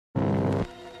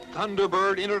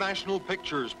Thunderbird International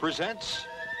Pictures presents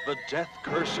The Death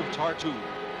Curse of Tartu,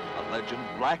 a legend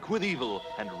black with evil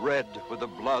and red with the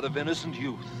blood of innocent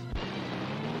youth.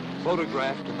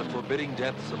 Photographed in the forbidding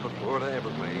depths of the Florida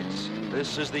Everglades,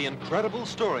 this is the incredible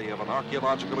story of an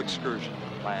archaeological excursion,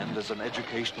 planned as an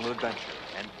educational adventure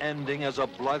and ending as a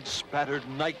blood-spattered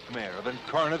nightmare of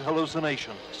incarnate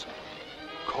hallucinations.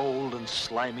 Cold and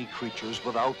slimy creatures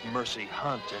without mercy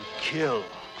hunt and kill,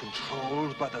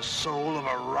 controlled by the soul of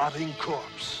a rotting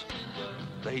corpse.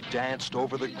 They danced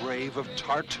over the grave of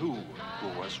Tartu,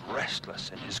 who was restless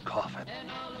in his coffin,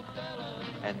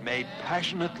 and made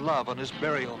passionate love on his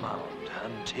burial mound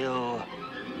until...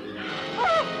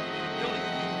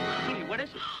 Julie, what is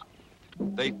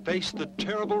it? They faced the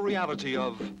terrible reality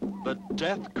of the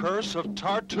death curse of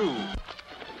Tartu.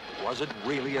 Was it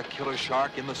really a killer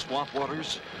shark in the swamp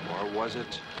waters, or was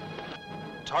it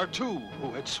Tartu,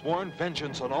 who had sworn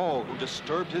vengeance on all who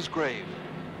disturbed his grave?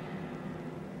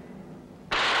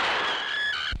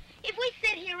 If we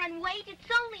sit here and wait, it's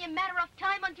only a matter of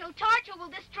time until Tartu will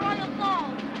destroy us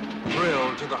all.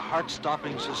 Thrilled to the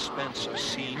heart-stopping suspense of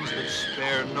scenes that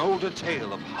spare no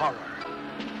detail of horror.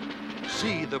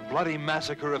 See the bloody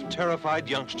massacre of terrified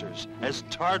youngsters as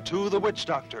Tartu the witch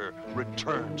doctor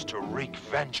returns to wreak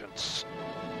vengeance.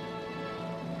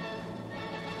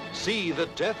 See The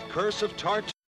Death Curse of Tartu.